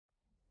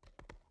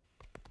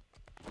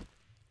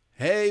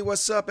Hey,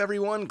 what's up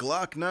everyone?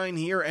 Glock9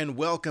 here and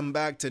welcome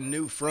back to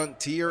New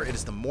Frontier. It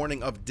is the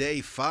morning of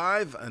day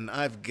 5 and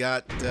I've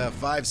got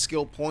 5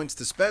 skill points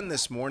to spend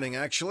this morning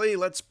actually.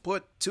 Let's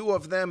put 2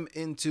 of them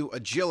into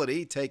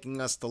agility, taking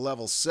us to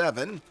level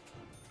 7.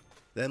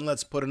 Then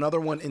let's put another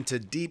one into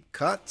deep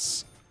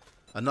cuts,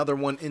 another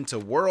one into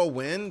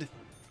whirlwind,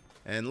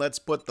 and let's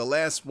put the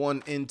last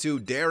one into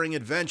daring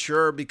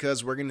adventurer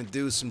because we're going to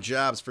do some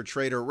jobs for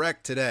Trader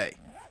Rec today.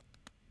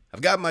 I've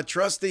got my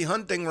trusty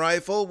hunting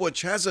rifle,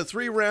 which has a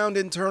 3-round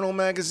internal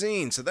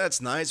magazine, so that's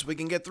nice. We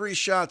can get 3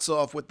 shots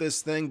off with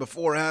this thing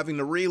before having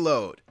to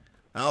reload.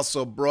 I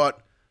also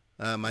brought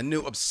my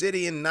new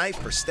obsidian knife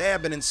for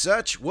stabbing and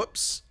such.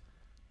 Whoops.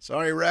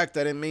 Sorry, Rect,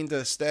 I didn't mean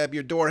to stab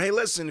your door. Hey,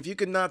 listen, if you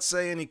could not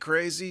say any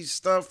crazy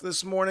stuff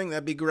this morning,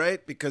 that'd be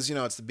great, because, you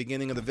know, it's the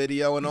beginning of the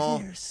video and all.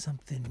 There's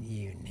something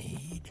you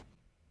need.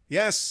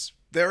 Yes,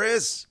 there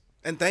is.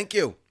 And thank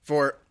you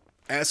for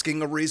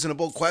asking a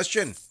reasonable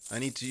question. I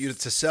need you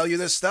to sell you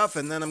this stuff,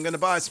 and then I'm going to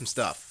buy some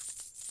stuff.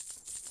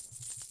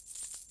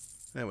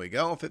 There we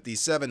go,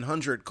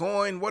 5,700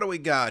 coin. What do we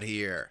got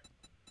here?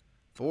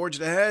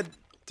 Forged ahead.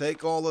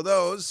 Take all of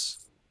those.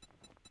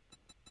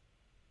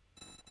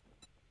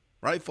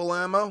 Rifle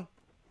ammo.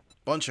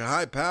 Bunch of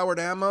high-powered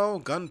ammo.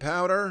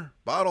 Gunpowder.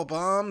 Bottle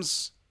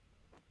bombs.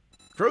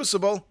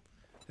 Crucible.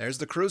 There's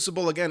the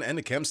Crucible again and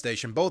a chem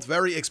station. Both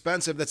very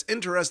expensive. That's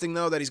interesting,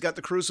 though, that he's got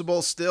the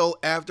Crucible still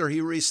after he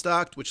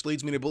restocked, which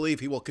leads me to believe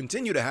he will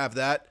continue to have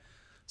that.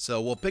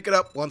 So we'll pick it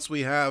up once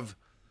we have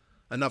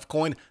enough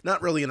coin.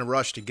 Not really in a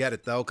rush to get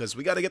it, though, because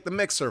we got to get the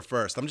mixer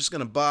first. I'm just going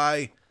to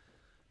buy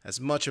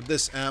as much of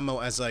this ammo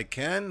as I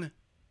can.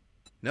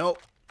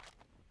 Nope.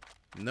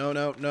 No.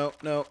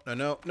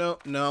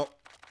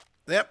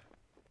 Yep.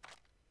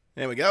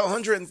 There we go,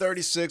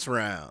 136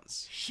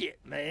 rounds. Shit,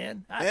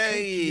 man. I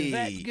think you're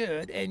that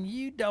good, and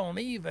you don't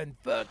even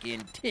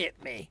fucking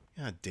tip me.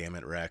 God damn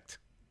it, Rect.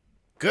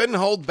 Couldn't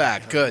hold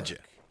back, could you?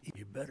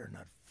 You better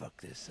not fuck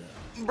this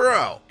up.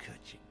 Bro. Cut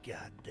your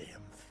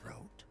goddamn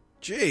throat.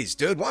 Jeez,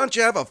 dude, why don't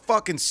you have a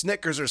fucking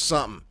Snickers or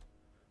something?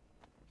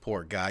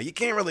 Poor guy. You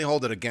can't really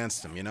hold it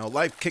against him, you know?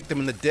 Life kicked him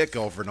in the dick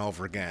over and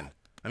over again.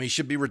 I mean, he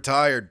should be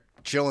retired,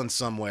 chilling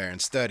somewhere.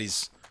 Instead,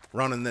 he's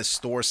running this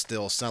store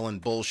still, selling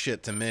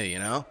bullshit to me, you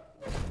know?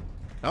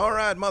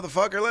 Alright,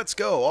 motherfucker, let's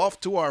go. Off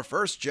to our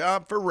first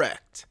job for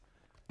Rect.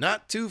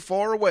 Not too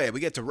far away. We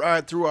get to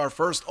ride through our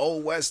first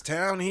Old West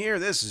town here.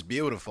 This is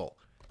beautiful.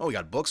 Oh, we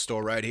got a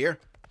bookstore right here.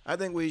 I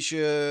think we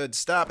should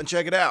stop and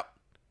check it out.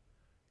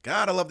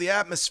 God, I love the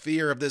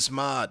atmosphere of this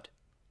mod.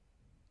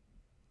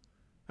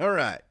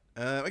 Alright,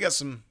 we got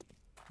some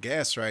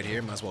gas right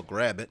here. Might as well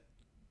grab it.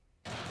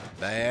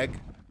 Bag.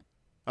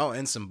 Oh,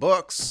 and some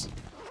books.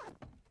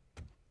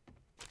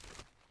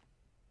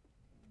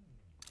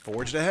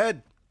 Forged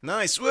ahead.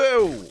 Nice.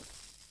 Whoa!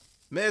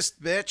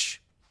 Missed, bitch.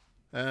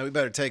 We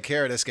better take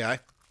care of this guy.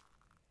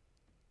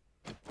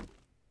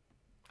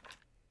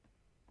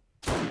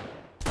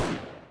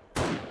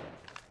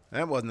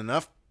 That wasn't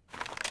enough.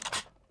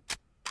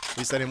 At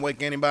least I didn't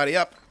wake anybody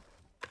up.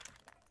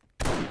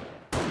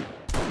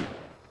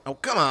 Oh,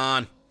 come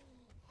on.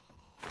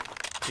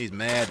 He's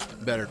mad.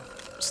 Better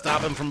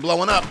stop him from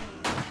blowing up.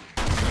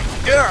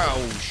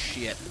 Oh,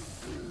 shit.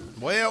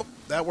 Well,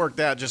 that worked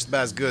out just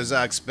about as good as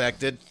I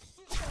expected.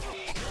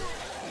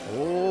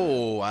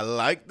 Oh, I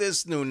like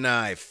this new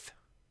knife.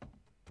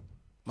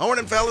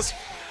 Morning, fellas.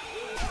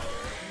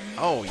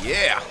 Oh,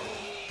 yeah.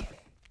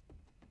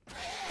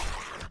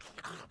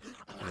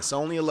 And it's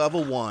only a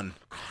level 1.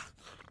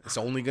 It's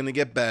only going to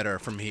get better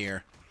from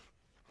here.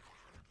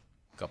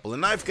 Couple of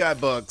knife guy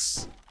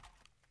books.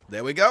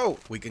 There we go.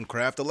 We can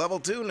craft a level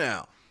 2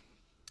 now.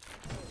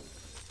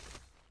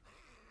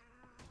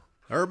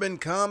 Urban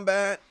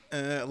combat.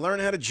 Learn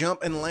how to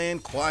jump and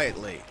land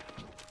quietly.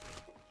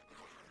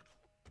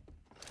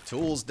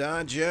 Tools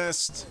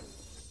digest.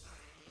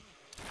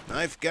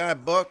 Knife guy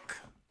book.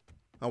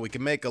 Oh, we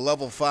can make a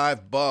level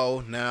 5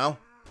 bow now.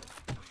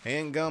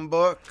 Handgun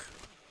book.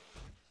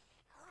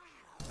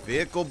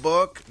 Vehicle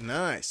book.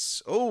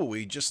 Nice. Oh,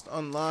 we just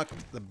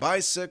unlocked the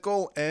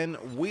bicycle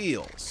and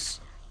wheels.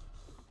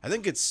 I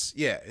think it's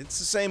the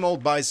same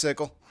old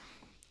bicycle.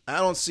 I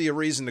don't see a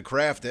reason to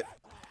craft it.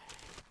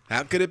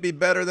 How could it be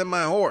better than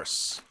my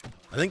horse?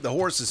 I think the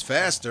horse is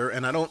faster,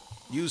 and I don't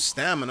use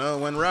stamina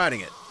when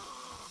riding it.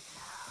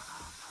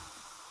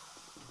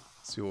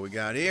 Let's see what we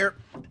got here.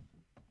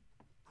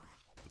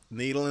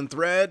 Needle and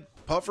thread,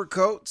 puffer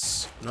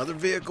coats, another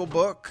vehicle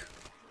book.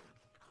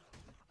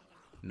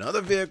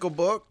 Another vehicle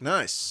book,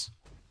 nice.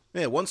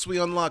 Yeah, once we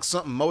unlock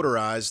something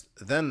motorized,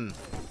 then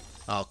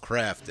I'll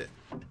craft it.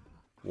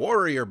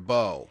 Warrior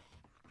bow.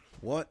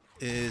 What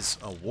is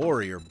a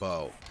warrior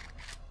bow?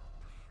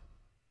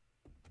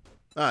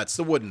 Ah, it's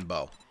the wooden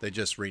bow. They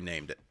just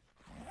renamed it.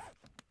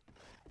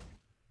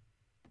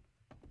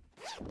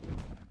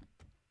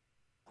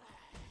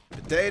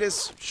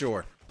 Potatoes?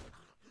 Sure.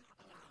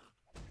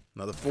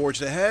 Another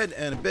forged ahead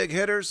and a big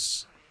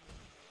hitters.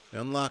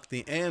 Unlock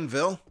the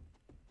anvil.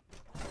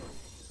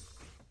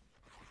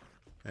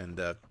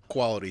 And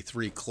Quality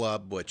 3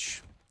 Club,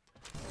 which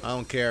I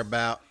don't care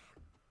about.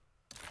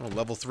 Oh,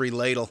 level 3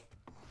 ladle.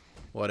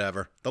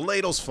 Whatever. The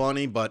ladle's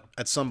funny, but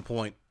at some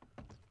point,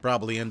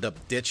 probably end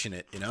up ditching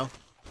it, you know?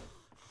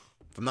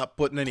 If I'm not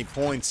putting any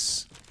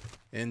points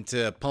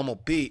into Pummel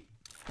Pete,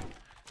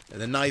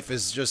 the knife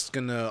is just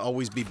gonna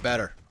always be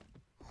better.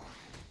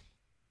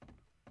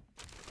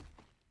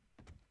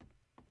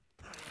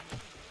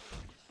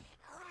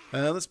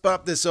 Let's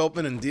pop this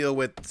open and deal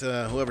with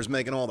whoever's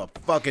making all the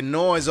fucking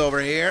noise over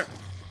here.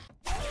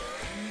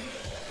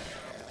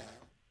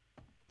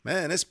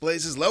 Man, this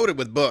place is loaded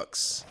with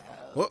books.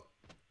 Whoop.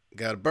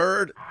 Got a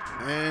bird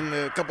and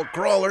a couple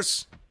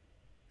crawlers.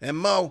 And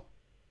Mo.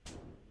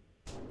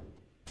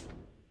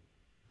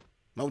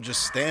 Mo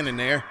just standing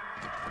there.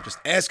 Just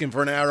asking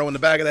for an arrow in the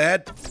back of the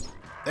head.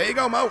 There you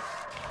go, Mo.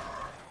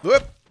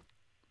 Whoop.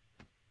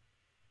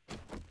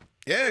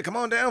 Yeah, come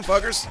on down,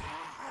 fuckers.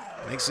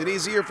 Makes it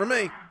easier for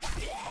me.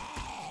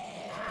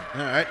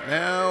 Alright,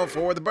 now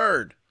for the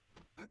bird.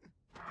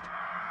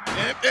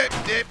 Yep, yep,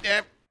 yep,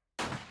 yep.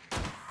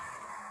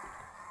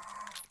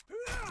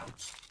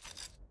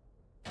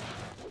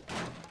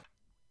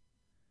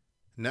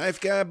 Knife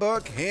guy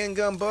book,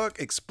 handgun book,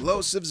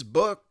 explosives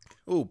book.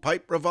 Ooh,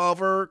 pipe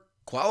revolver,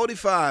 quality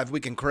 5 we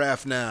can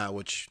craft now,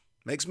 which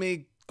makes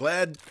me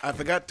glad I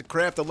forgot to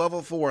craft a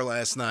level 4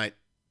 last night.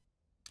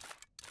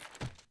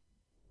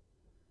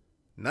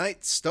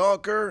 Night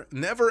Stalker,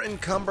 never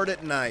encumbered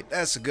at night.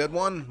 That's a good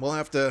one. We'll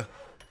have to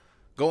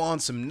go on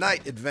some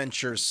night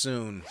adventures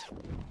soon.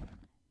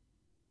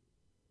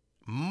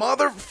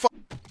 Motherfucker.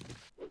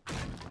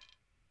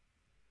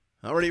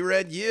 Already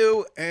read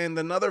you and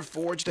another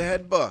Forged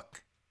Ahead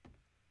book.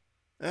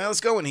 Let's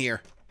go in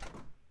here.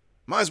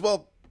 Might as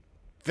well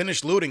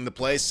finish looting the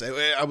place.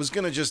 I was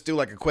gonna just do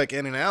like a quick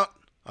in and out.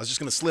 I was just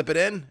gonna slip it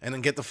in and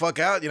then get the fuck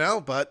out, you know,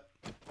 but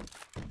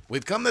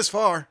we've come this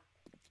far.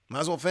 Might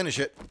as well finish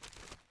it.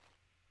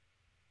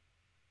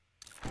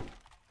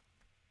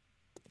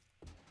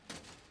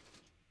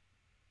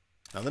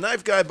 Now the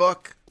knife guy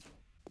book.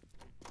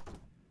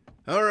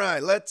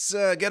 Alright, let's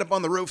get up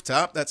on the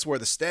rooftop. That's where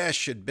the stash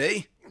should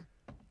be.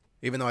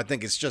 Even though I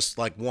think it's just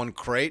like one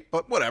crate,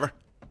 but whatever.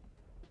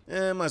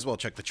 Might as well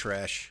check the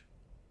trash.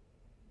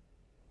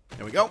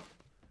 There we go.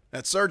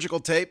 That surgical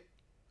tape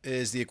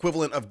is the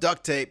equivalent of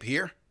duct tape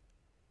here.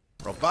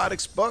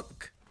 Robotics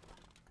book.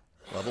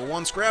 Level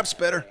 1 scrap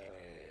spitter.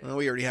 Well,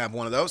 we already have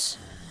one of those.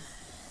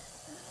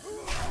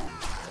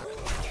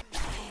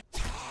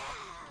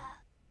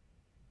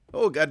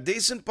 Oh, got a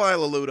decent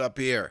pile of loot up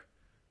here.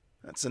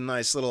 That's a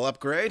nice little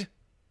upgrade.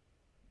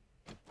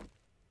 Oh,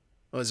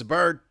 there's a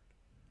bird.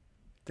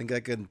 Think I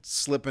could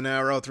slip an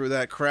arrow through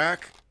that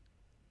crack?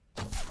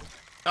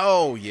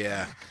 Oh,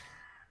 yeah.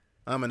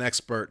 I'm an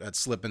expert at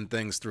slipping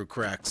things through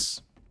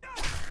cracks.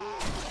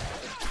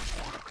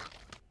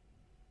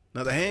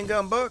 Another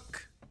handgun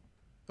book.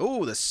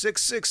 Oh, the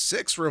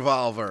 6.66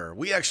 revolver.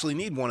 We actually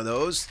need one of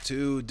those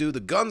to do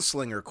the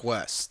gunslinger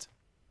quest.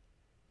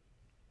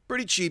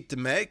 Pretty cheap to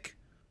make.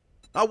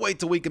 I'll wait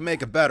till we can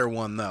make a better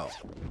one, though.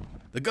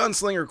 The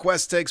gunslinger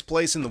quest takes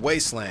place in the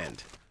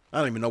wasteland. I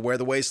don't even know where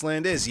the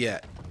wasteland is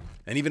yet.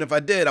 And even if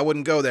I did, I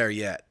wouldn't go there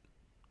yet.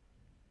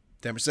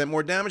 10%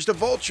 more damage to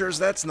vultures,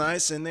 that's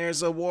nice. And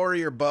there's a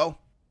warrior bow.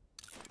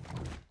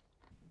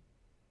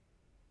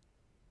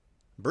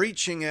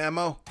 Breaching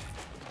ammo.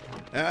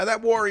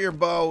 That warrior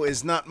bow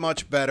is not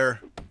much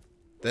better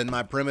than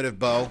my primitive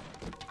bow.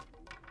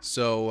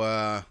 So,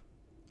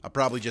 I'll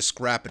probably just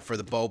scrap it for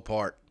the bow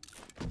part.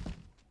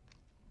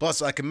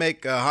 Plus, I can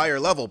make a higher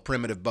level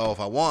primitive bow if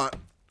I want.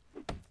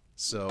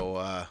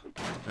 So,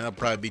 that'll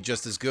probably be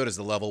just as good as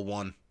the level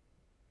 1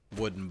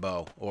 wooden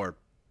bow or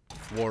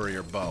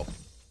warrior bow.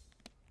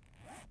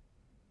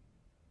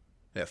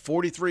 Yeah,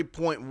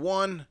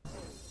 43.1,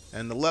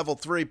 and the level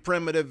 3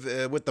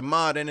 primitive with the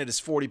mod in it is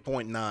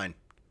 40.9.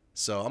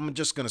 So I'm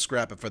just going to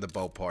scrap it for the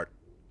bow part.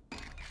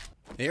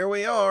 Here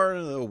we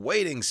are, the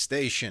waiting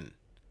station.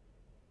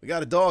 We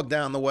got a dog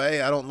down the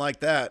way. I don't like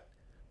that.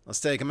 Let's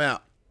take him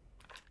out.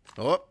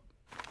 Oh,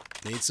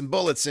 need some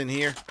bullets in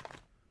here.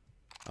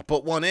 I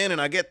put one in and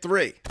I get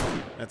 3.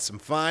 That's some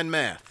fine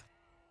math.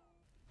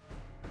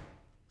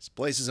 This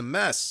place is a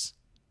mess.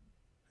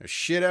 There's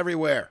shit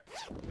everywhere.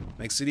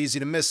 Makes it easy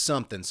to miss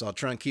something, so I'll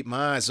try and keep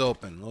my eyes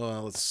open.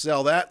 Well, let's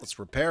sell that. Let's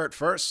repair it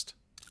first.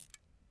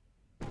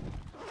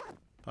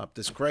 Pop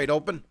this crate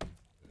open.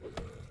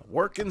 A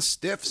working,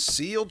 stiff,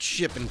 sealed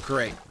shipping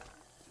crate.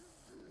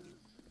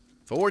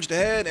 Forged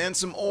ahead and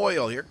some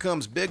oil. Here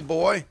comes Big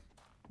Boy.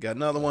 Got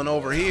another one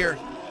over here.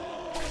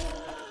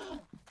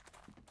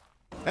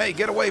 Hey,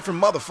 get away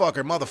from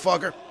motherfucker,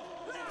 motherfucker.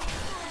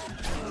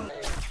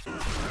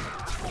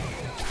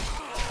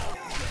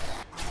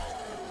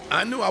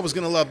 I knew I was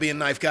going to love being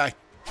knife guy.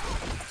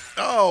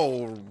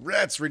 Oh,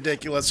 that's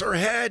ridiculous. Her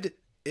head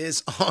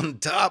is on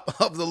top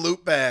of the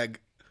loot bag.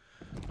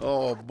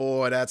 Oh,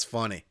 boy, that's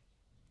funny.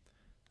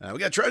 We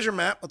got a treasure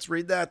map. Let's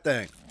read that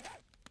thing.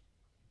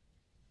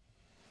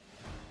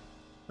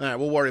 All right,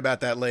 we'll worry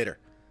about that later.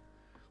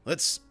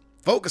 Let's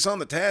focus on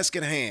the task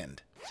at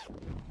hand.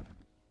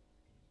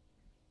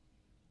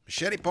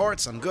 Machete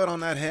parts, I'm good on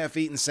that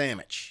half-eaten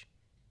sandwich.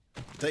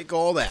 Take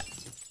all that.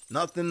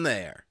 Nothing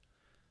there.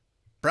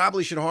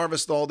 Probably should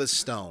harvest all this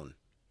stone.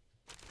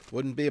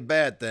 Wouldn't be a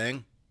bad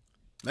thing.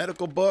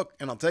 Medical book,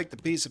 and I'll take the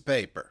piece of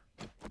paper.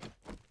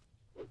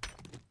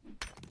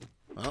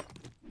 Well,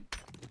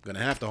 I'm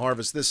gonna have to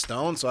harvest this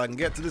stone so I can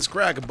get to this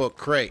crack-a-book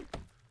crate.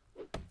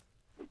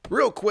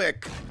 Real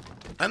quick,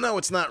 I know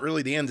it's not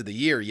really the end of the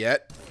year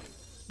yet,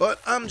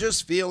 but I'm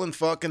just feeling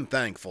fucking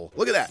thankful.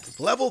 Look at that.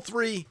 Level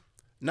 3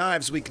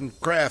 knives we can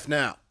craft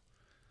now.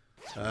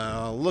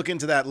 Look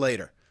into that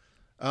later.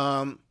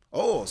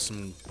 Oh,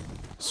 some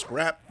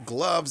scrap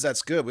gloves.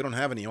 That's good. We don't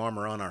have any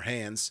armor on our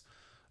hands.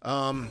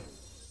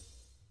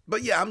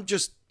 But yeah, I'm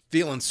just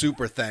feeling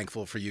super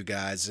thankful for you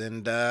guys,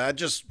 and I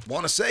just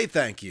want to say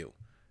thank you.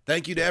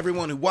 Thank you to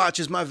everyone who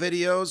watches my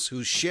videos,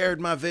 who's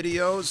shared my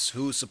videos,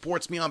 who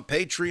supports me on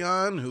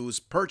Patreon, who's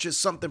purchased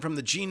something from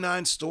the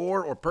G9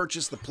 store, or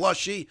purchased the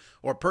plushie,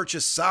 or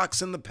purchased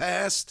socks in the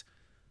past.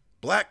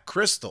 Black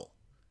Crystal.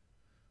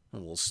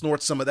 We'll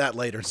snort some of that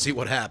later and see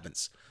what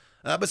happens.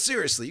 But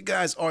seriously, you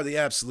guys are the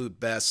absolute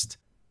best,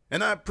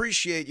 and I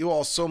appreciate you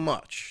all so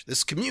much.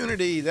 This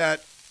community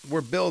that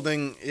we're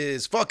building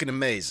is fucking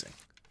amazing.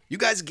 You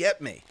guys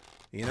get me,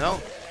 you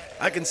know?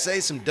 I can say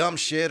some dumb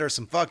shit or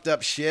some fucked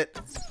up shit,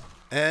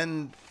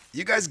 and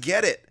you guys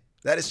get it.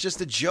 That it's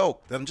just a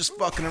joke, that I'm just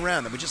fucking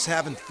around, that we're just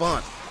having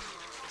fun.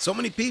 So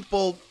many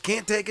people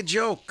can't take a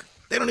joke.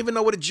 They don't even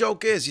know what a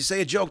joke is. You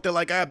say a joke, they're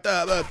like,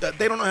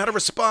 they don't know how to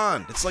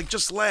respond. It's like,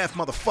 just laugh,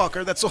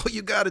 motherfucker. That's all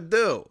you gotta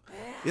do.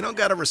 You don't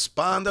gotta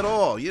respond at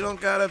all. You don't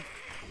gotta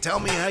tell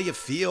me how you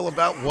feel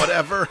about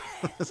whatever.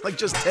 It's like,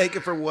 just take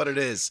it for what it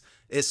is.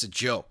 It's a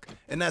joke.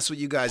 And that's what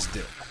you guys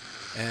do.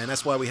 And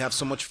that's why we have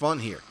so much fun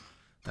here.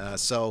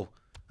 So,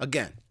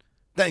 again,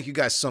 thank you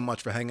guys so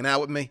much for hanging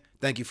out with me.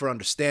 Thank you for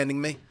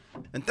understanding me.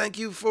 And thank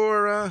you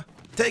for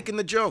taking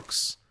the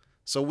jokes,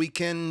 so we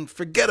can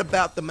forget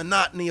about the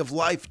monotony of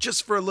life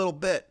just for a little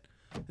bit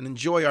and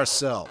enjoy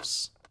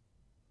ourselves.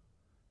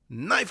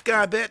 Knife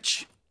guy,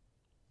 bitch.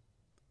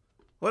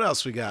 What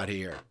else we got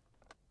here?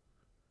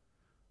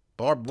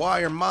 Barbed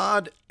wire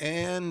mod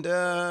and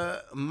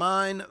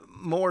mine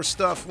more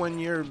stuff when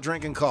you're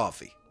drinking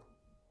coffee.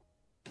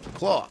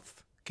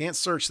 Cloth. Can't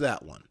search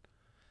that one.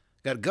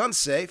 Got a gun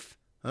safe.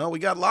 Oh, we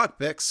got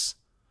lockpicks.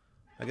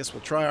 I guess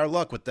we'll try our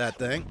luck with that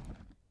thing.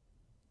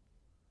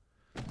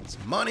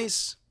 Some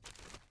monies.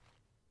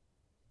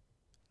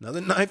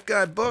 Another knife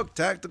guy book.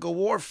 Tactical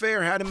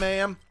warfare. Howdy,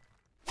 ma'am.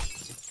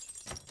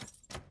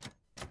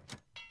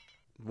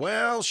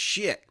 Well,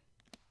 shit.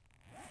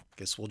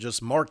 Guess we'll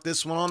just mark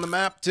this one on the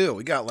map, too.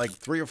 We got like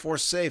 3 or 4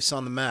 safes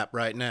on the map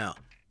right now.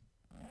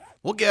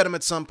 We'll get them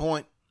at some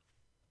point.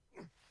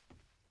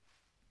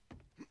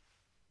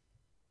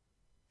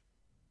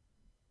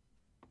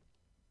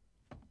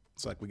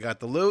 Looks like we got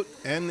the loot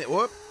and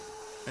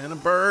and a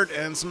bird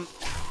and some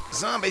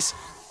zombies.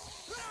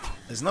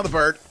 There's another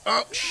bird.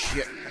 Oh,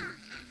 shit.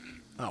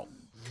 Oh.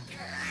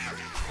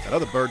 That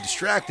other bird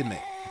distracted me.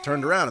 I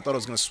turned around. I thought it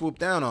was going to swoop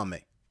down on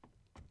me.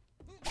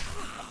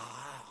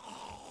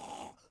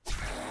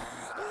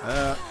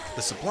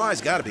 The supplies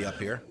got to be up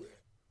here.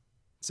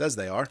 It says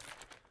they are.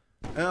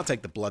 And I'll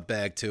take the blood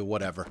bag too,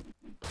 whatever.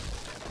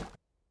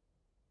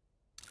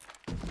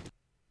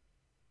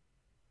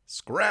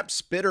 Scrap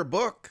spitter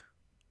book.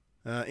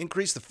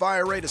 Increase the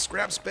fire rate of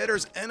scrap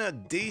spitters and a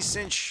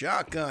decent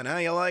shotgun. How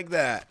you like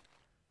that?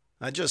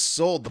 I just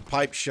sold the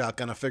pipe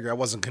shotgun. I figured I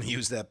wasn't going to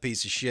use that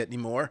piece of shit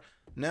anymore.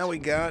 Now we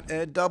got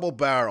a double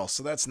barrel,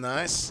 so that's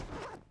nice.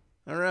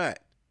 Alright.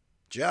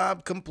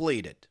 Job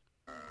completed.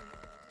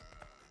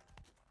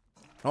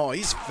 Oh,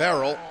 he's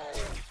feral.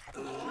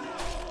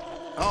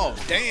 Oh,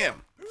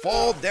 damn.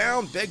 Fall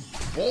down, big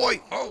boy.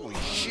 Holy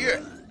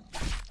shit.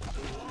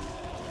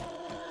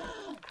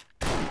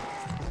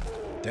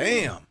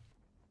 Damn.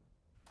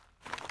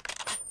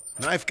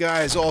 Knife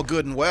guy is all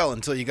good and well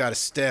until you gotta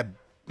stab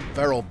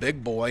feral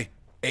big boy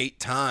 8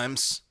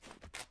 times.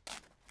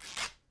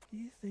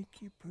 You think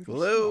you're pretty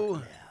Glue.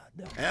 smart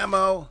now,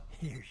 Ammo.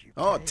 Here's your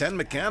Oh, pay 10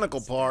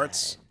 mechanical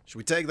parts. Should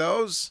we take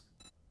those?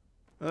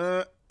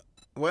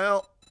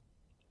 Well,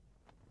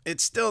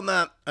 it's still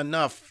not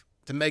enough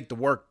to make the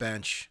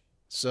workbench.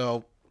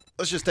 So,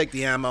 let's just take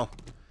the ammo.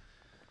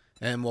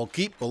 And we'll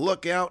keep a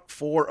lookout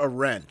for a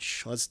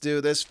wrench. Let's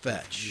do this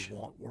fetch. You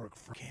won't work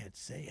for. Can't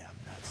say I'm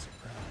not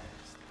surprised.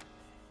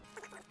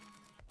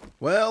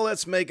 Well,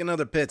 let's make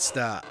another pit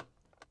stop.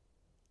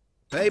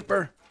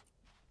 Paper.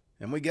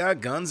 And we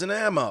got guns and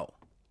ammo.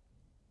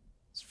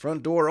 Is the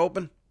front door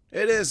open?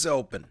 It is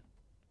open.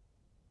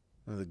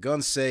 Well, the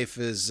gun safe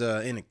is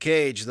in a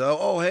cage, though.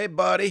 Oh, hey,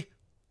 buddy.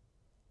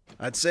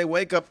 I'd say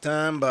wake up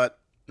time, but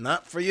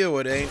not for you,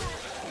 it ain't.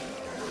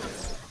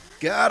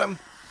 Got him.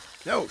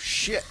 Oh,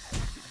 shit.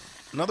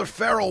 Another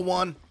feral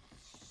one.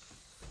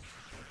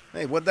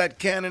 Hey, what'd that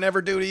cannon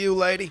ever do to you,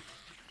 lady?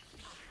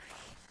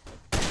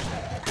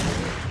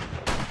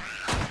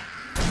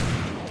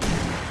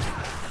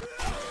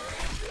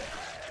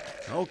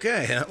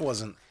 Okay, that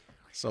wasn't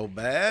so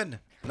bad.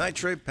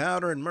 Nitrate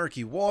powder and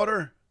murky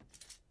water.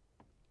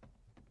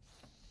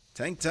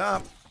 Tank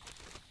top.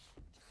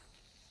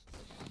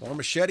 More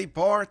machete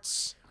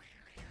parts.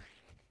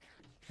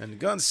 And the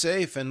gun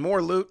safe and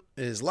more loot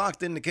is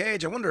locked in the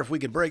cage. I wonder if we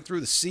could break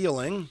through the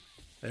ceiling.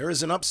 There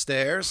is an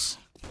upstairs.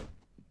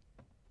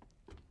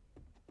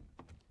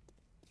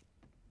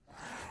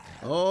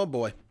 Oh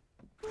boy.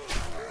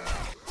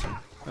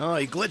 Oh,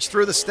 he glitched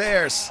through the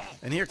stairs.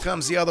 And here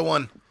comes the other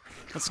one.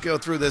 Let's go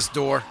through this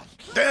door.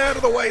 Get out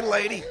of the way,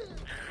 lady.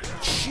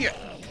 Shit.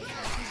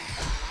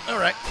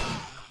 Alright.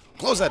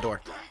 Close that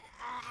door.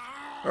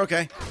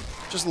 Okay.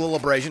 Just a little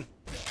abrasion.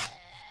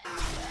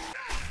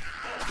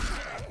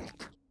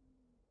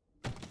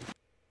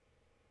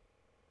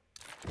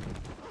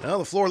 Well,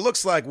 the floor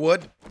looks like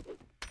wood,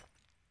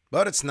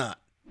 but it's not.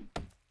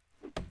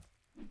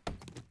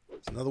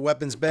 There's another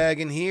weapons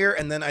bag in here,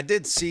 and then I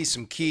did see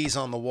some keys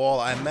on the wall.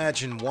 I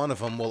imagine one of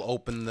them will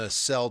open the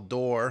cell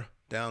door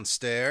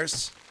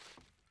downstairs.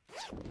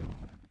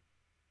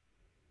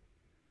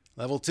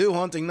 Level 2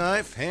 hunting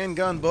knife,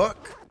 handgun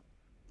book.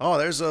 Oh,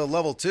 there's a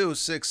level 2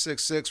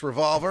 6.66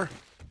 revolver.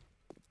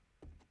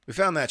 We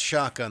found that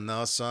shotgun,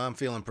 though, so I'm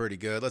feeling pretty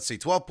good. Let's see,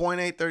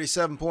 12.8,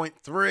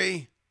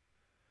 37.3.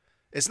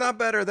 It's not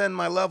better than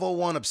my level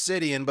 1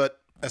 obsidian,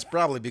 but that's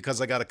probably because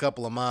I got a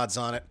couple of mods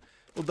on it.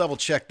 We'll double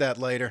check that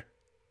later.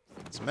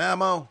 Some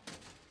ammo.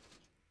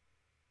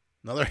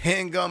 Another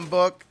handgun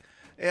book.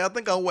 Yeah, I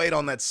think I'll wait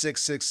on that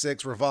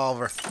 6.66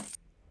 revolver.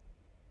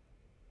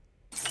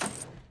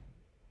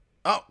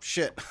 Oh,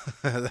 shit.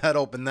 That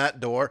opened that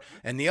door.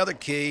 And the other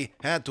key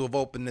had to have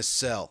opened this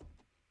cell.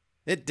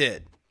 It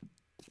did.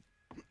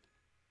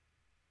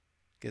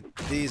 Get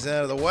these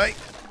out of the way.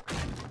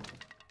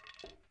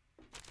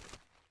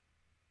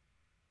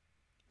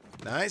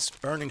 Nice.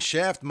 Burning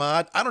shaft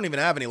mod. I don't even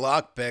have any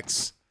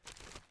lockpicks,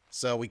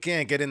 so we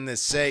can't get in this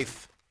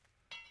safe.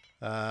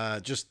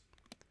 Just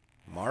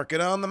mark it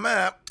on the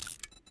map.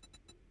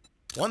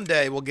 One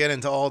day we'll get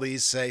into all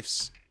these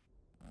safes.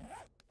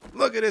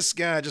 Look at this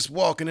guy just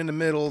walking in the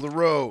middle of the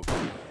road.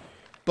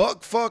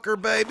 Buck fucker,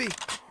 baby.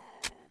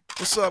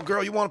 What's up,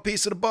 girl? You want a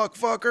piece of the buck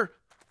fucker?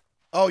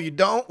 Oh, you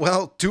don't?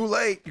 Well, too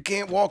late. You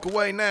can't walk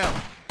away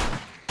now.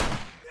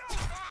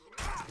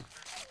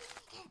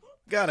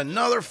 Got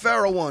another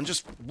feral one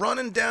just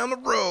running down the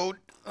road.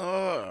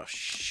 Oh,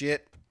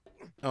 shit.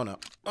 Oh, no.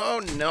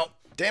 Oh, no.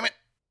 Damn it.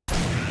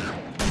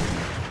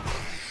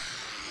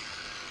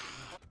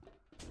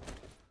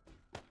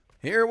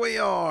 Here we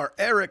are.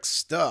 Eric's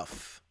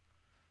stuff.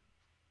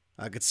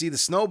 I could see the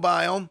snow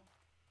biome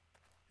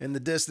in the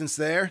distance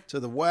there to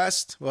the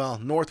west. Well,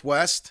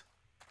 northwest.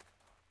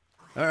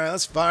 All right,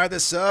 let's fire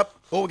this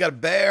up. Oh, we got a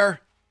bear.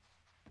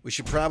 We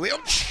should probably...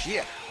 Oh,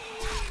 shit.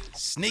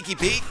 Sneaky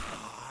Pete.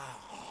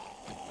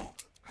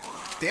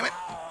 Damn it.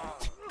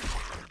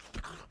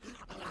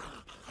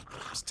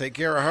 Let's take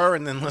care of her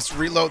and then let's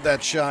reload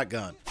that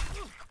shotgun.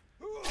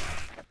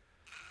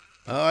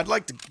 I'd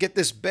like to get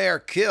this bear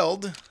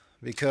killed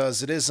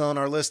because it is on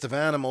our list of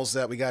animals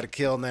that we got to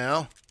kill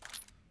now.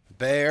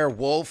 Bear,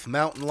 wolf,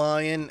 mountain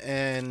lion,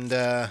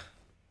 and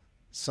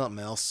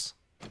something else.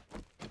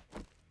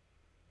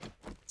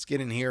 Let's get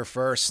in here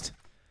first.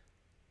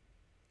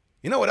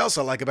 You know what else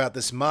I like about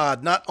this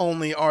mod? Not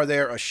only are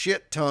there a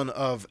shit ton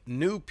of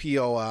new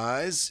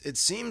POIs, it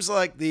seems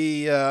like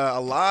a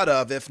lot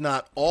of, if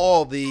not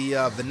all, the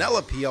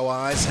vanilla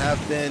POIs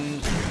have been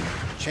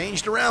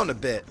changed around a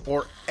bit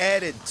or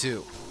added to,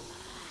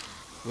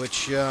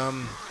 which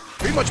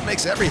pretty much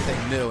makes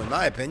everything new in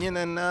my opinion,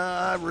 and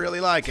I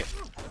really like it.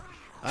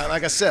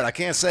 Like I said, I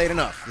can't say it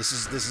enough. This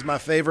is my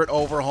favorite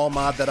overhaul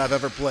mod that I've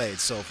ever played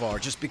so far,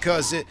 just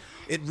because it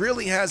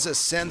really has a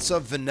sense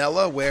of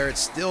vanilla where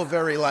it's still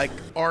very like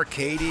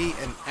arcadey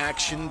and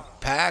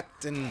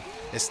action-packed, and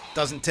it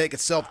doesn't take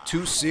itself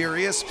too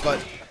serious,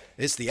 but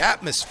it's the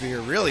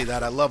atmosphere really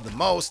that I love the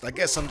most. I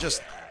guess I'm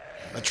just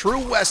a true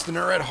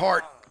Westerner at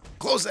heart.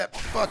 Close that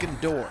fucking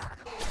door.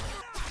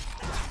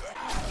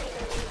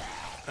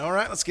 All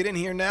right, let's get in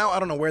here now. I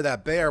don't know where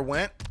that bear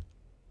went.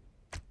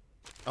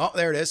 Oh,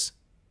 there it is.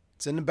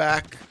 It's in the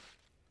back.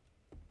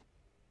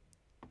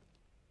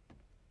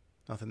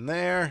 Nothing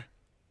there.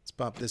 Let's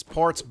pop this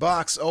parts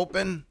box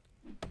open.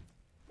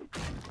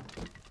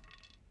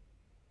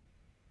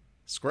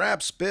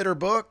 Scrap spitter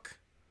book.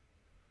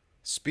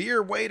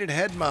 Spear weighted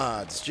head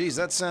mods. Geez,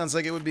 that sounds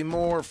like it would be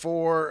more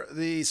for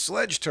the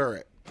sledge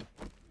turret.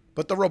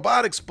 But the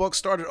robotics book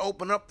started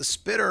opening up the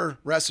spitter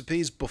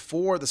recipes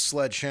before the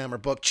sledgehammer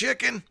book.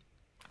 Chicken!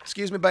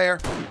 Excuse me, bear.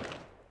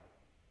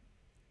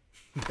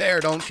 Bear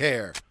don't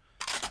care.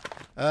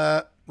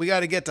 We got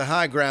to get to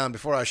high ground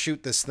before I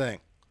shoot this thing.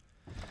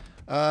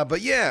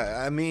 But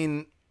yeah, I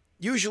mean,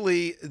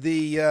 usually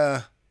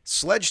the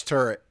sledge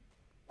turret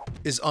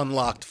is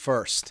unlocked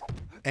first,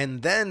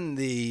 and then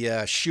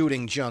the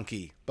shooting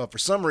junkie. But for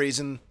some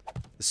reason,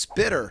 the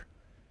spitter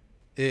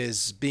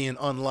is being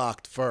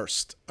unlocked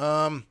first.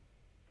 Can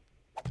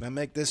I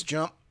make this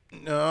jump?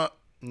 No,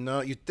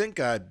 you'd think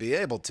I'd be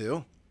able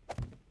to.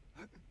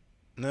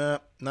 No,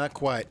 not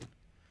quite.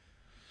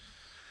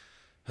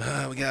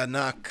 We gotta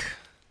knock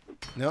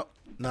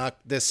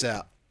this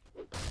out.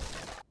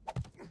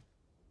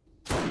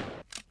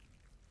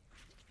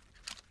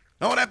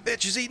 Oh, that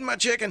bitch is eating my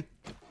chicken.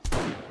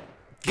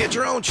 Get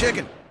your own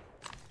chicken.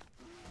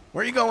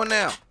 Where are you going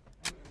now?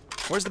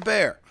 Where's the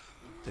bear?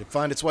 Did it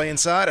find its way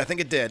inside? I think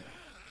it did.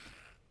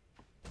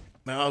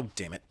 Oh,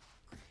 damn it.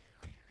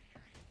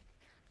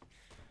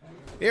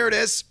 Here it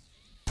is.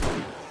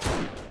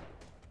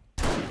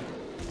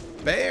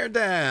 Bear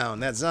down.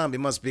 That zombie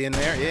must be in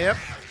there. Yep.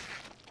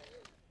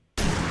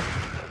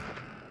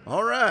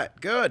 Alright,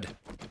 good.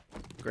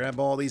 Grab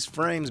all these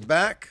frames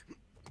back.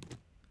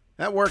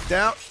 That worked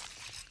out.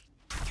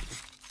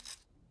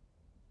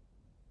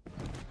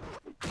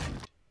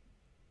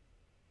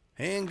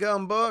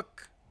 Handgun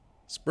book.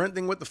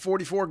 Sprinting with the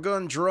 44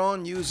 gun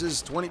drawn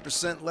uses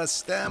 20% less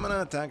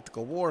stamina.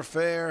 Tactical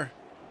warfare.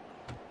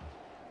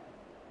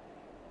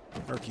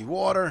 Murky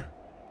water.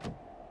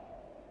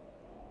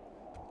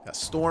 Got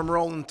storm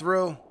rolling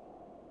through.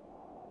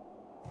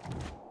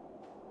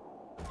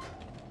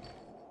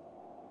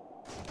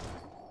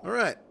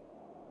 Alright.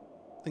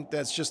 I think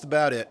that's just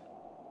about it.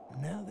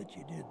 Now that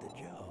you did the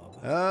job,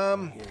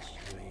 I guess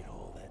you ate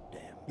all that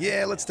damn.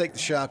 Yeah, let's take the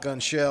shotgun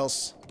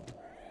shells.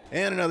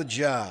 And another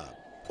job.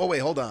 Oh, wait,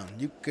 hold on.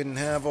 You can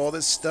have all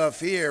this stuff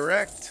here,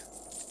 wrecked.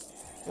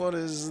 What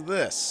is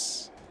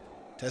this?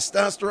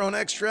 Testosterone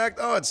extract?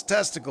 Oh, it's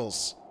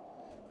testicles.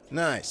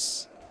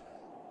 Nice.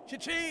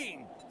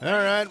 Cha-ching!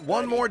 Alright,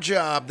 one more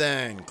job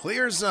then.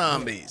 Clear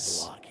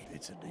zombies. Block it.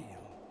 It's a deal.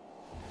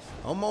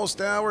 Almost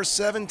hour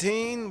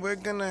 17. We're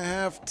gonna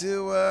have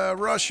to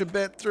rush a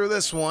bit through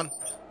this one.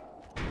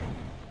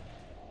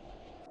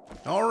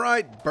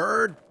 Alright,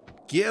 bird.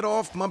 Get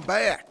off my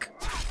back.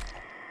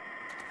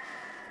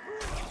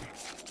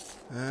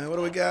 What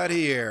do we got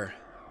here?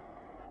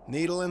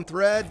 Needle and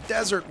thread,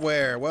 desert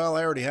wear. Well,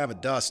 I already have a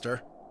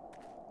duster.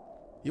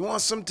 You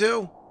want some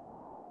too?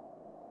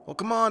 Well,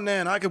 come on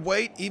then. I could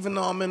wait, even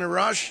though I'm in a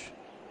rush.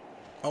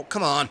 Oh,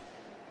 come on.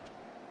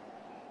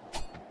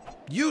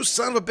 You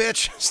son of a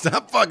bitch.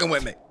 Stop fucking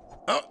with me.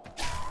 Oh,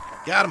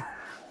 got him.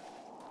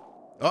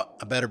 Oh,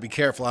 I better be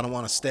careful. I don't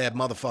want to stab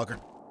motherfucker.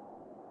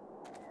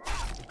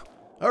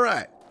 All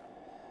right.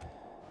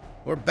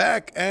 We're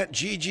back at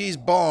Gigi's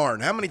barn.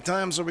 How many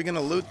times are we going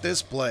to loot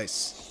this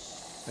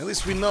place? At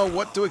least we know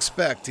what to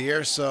expect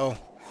here, so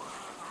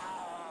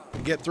we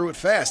get through it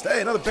fast.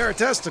 Hey, another pair of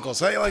testicles.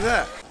 How you like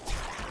that?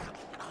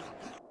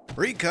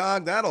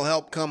 Recog, that'll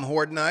help come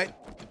Horde Night.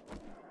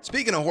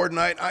 Speaking of Horde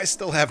Night, I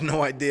still have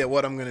no idea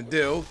what I'm going to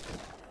do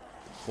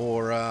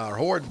for our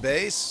Horde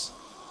base.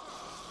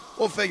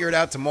 We'll figure it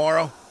out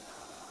tomorrow.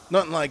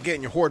 Nothing like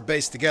getting your Horde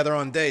base together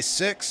on day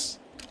 6.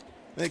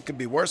 It could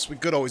be worse. We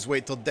could always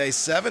wait till day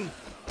 7.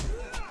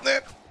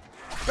 There.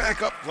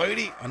 Back up,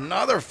 lady.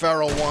 Another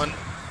feral one.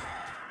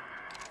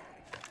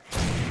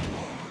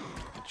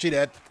 She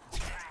dead.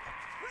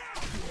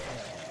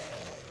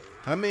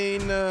 I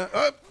mean,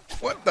 oh,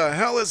 what the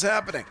hell is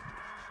happening?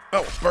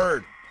 Oh,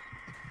 bird.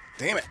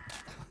 Damn it.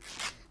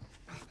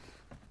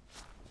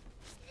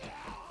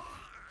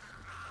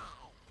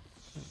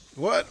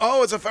 What?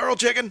 Oh, it's a feral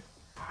chicken.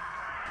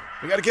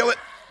 We gotta kill it.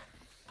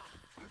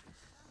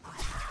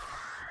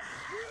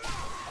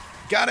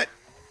 Got it.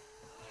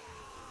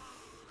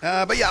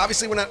 But yeah,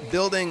 obviously we're not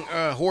building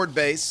a Horde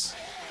base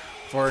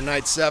for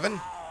Night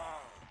 7.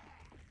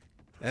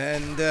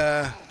 And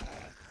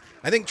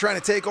I think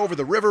trying to take over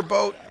the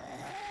riverboat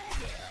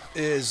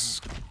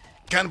is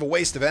kind of a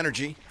waste of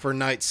energy for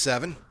Night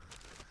 7.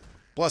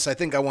 Plus, I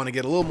think I want to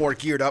get a little more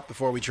geared up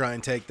before we try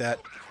and take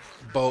that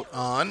boat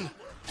on.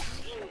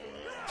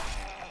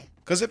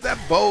 Because if that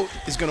boat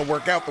is going to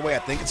work out the way I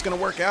think it's going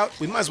to work out,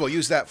 we might as well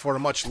use that for a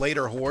much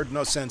later Horde.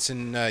 No sense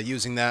in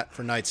using that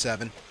for Night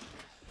 7.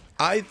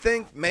 I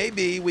think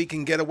maybe we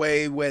can get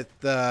away with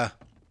one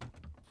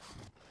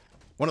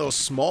of those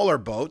smaller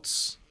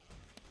boats.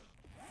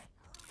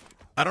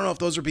 I don't know if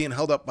those are being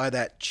held up by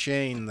that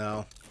chain,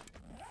 though.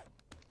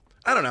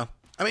 I don't know.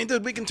 I mean,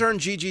 dude, we can turn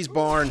Gigi's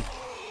barn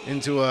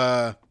into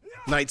a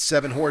Night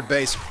 7 Horde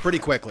base pretty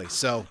quickly,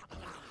 so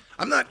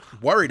I'm not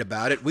worried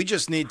about it. We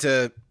just need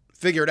to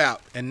figure it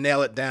out and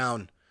nail it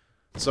down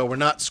so we're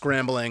not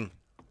scrambling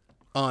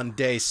on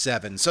day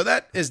 7. So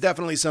that is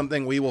definitely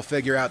something we will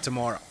figure out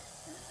tomorrow.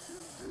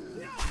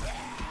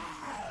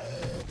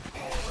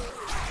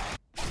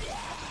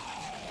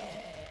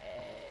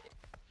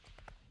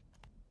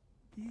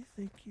 You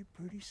think you're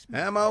pretty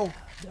smart, Ammo.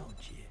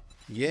 don't you?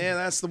 Yeah,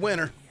 that's the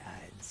winner.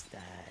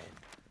 Einstein.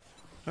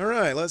 All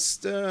right, let's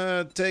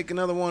take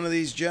another one of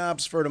these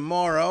jobs for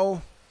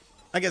tomorrow.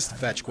 I guess the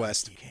fetch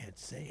quest. You can't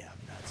say I'm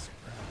not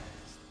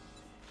surprised.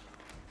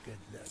 Good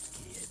luck,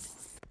 kid.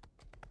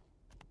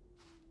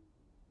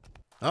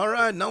 All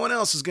right, no one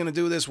else is going to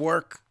do this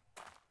work.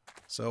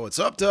 So it's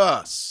up to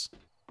us.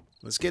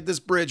 Let's get this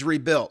bridge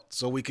rebuilt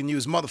so we can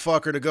use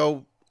motherfucker to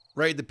go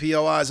raid the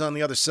POIs on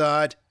the other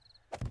side.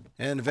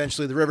 And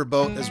eventually the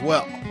riverboat as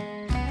well.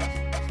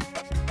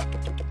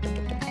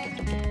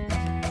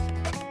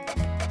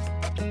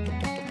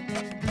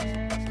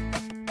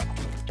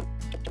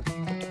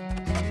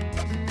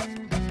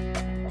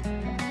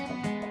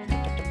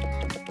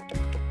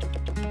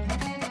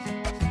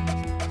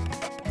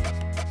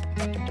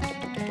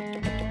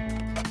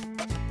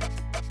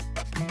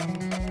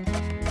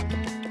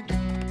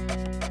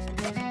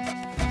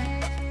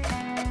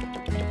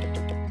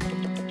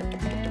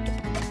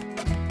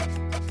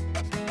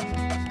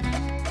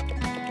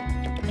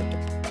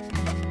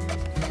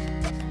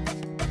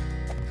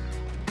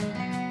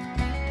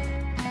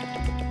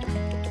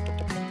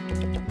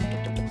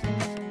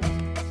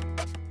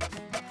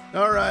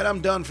 Alright,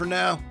 I'm done for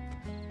now.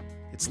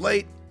 It's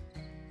late.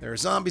 There are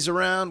zombies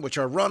around, which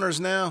are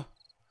runners now.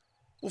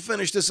 We'll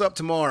finish this up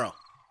tomorrow.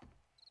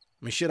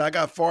 I mean, shit, I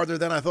got farther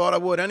than I thought I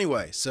would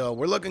anyway, so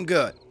we're looking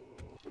good.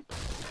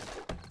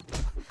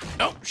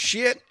 Oh,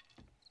 shit.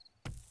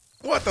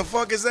 What the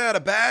fuck is that,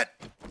 a bat?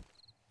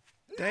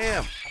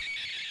 Damn.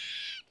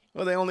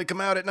 Well, they only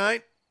come out at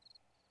night?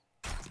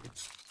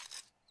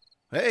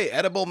 Hey,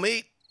 edible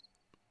meat.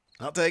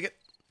 I'll take it.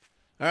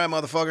 Alright,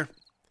 motherfucker.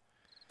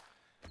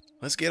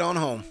 Let's get on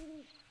home.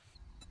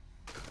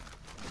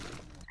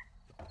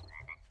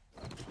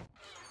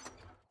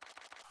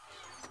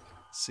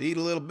 Let's eat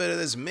a little bit of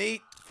this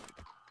meat.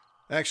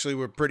 Actually,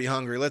 we're pretty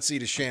hungry. Let's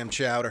eat a sham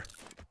chowder.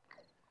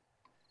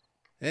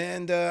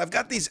 And I've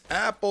got these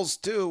apples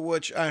too,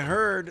 which I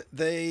heard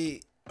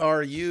they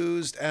are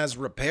used as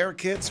repair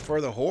kits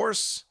for the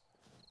horse.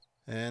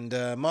 And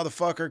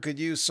motherfucker could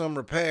use some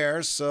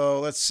repairs, so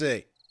let's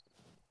see.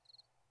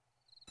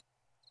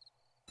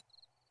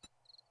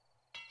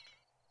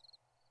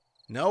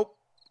 Nope.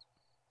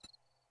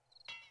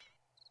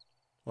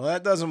 Well,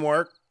 that doesn't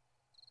work.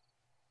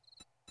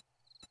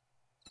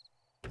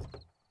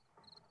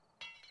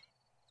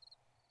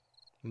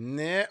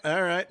 Nah,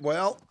 alright,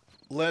 well,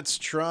 let's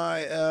try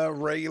a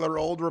regular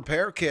old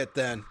repair kit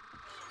then.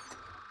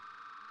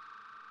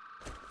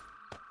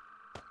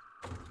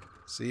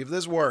 See if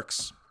this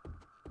works.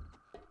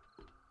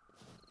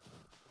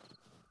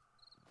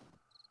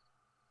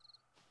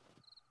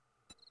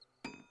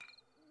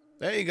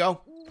 There you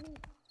go.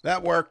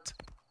 That worked.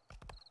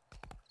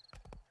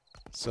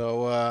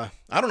 So, I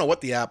don't know what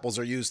the apples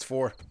are used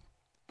for.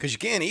 Because you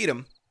can't eat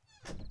them.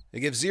 They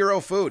give 0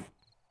 food.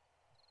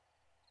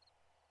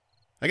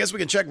 I guess we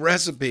can check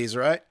recipes,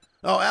 right?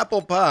 Oh,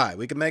 apple pie.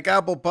 We can make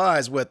apple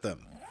pies with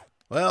them.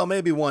 Well,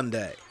 maybe one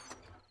day.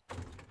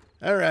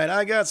 Alright,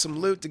 I got some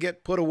loot to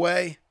get put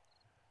away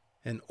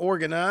and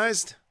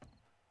organized.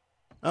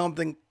 I don't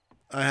think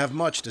I have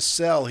much to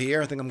sell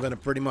here. I think I'm going to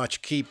pretty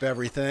much keep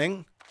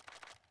everything.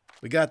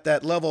 We got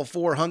that level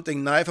 4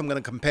 hunting knife. I'm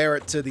going to compare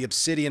it to the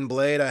obsidian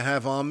blade I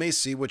have on me,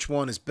 see which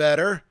one is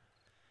better.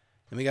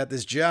 And we got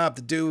this job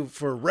to do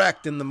for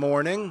Wrecked in the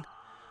morning.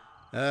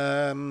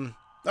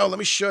 Oh, let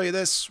me show you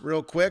this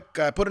real quick.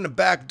 I put in a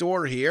back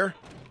door here.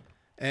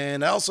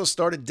 And I also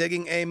started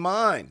digging a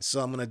mine.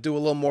 So I'm going to do a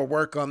little more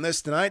work on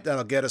this tonight.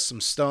 That'll get us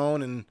some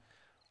stone and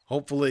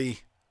hopefully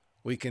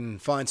we can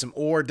find some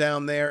ore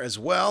down there as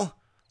well.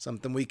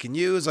 Something we can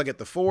use. I'll get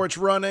the forge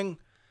running.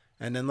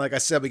 And then, like I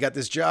said, we got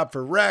this job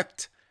for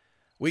Wrecked.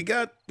 We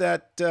got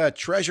that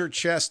treasure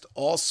chest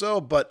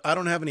also, but I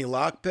don't have any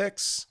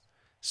lockpicks.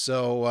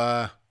 So,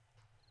 I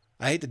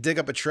hate to dig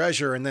up a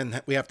treasure and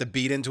then we have to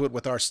beat into it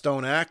with our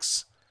stone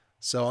axe.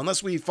 So,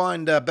 unless we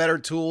find better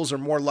tools or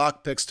more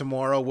lockpicks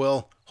tomorrow,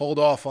 we'll hold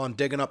off on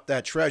digging up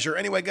that treasure.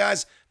 Anyway,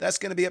 guys, that's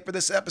going to be it for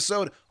this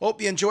episode.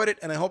 Hope you enjoyed it,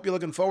 and I hope you're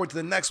looking forward to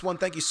the next one.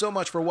 Thank you so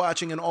much for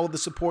watching and all of the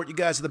support. You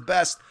guys are the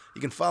best.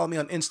 You can follow me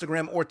on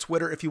Instagram or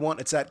Twitter if you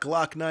want. It's at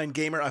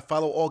Glock9Gamer. I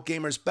follow all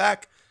gamers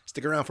back.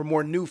 Stick around for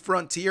more New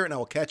Frontier, and I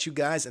will catch you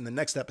guys in the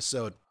next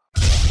episode.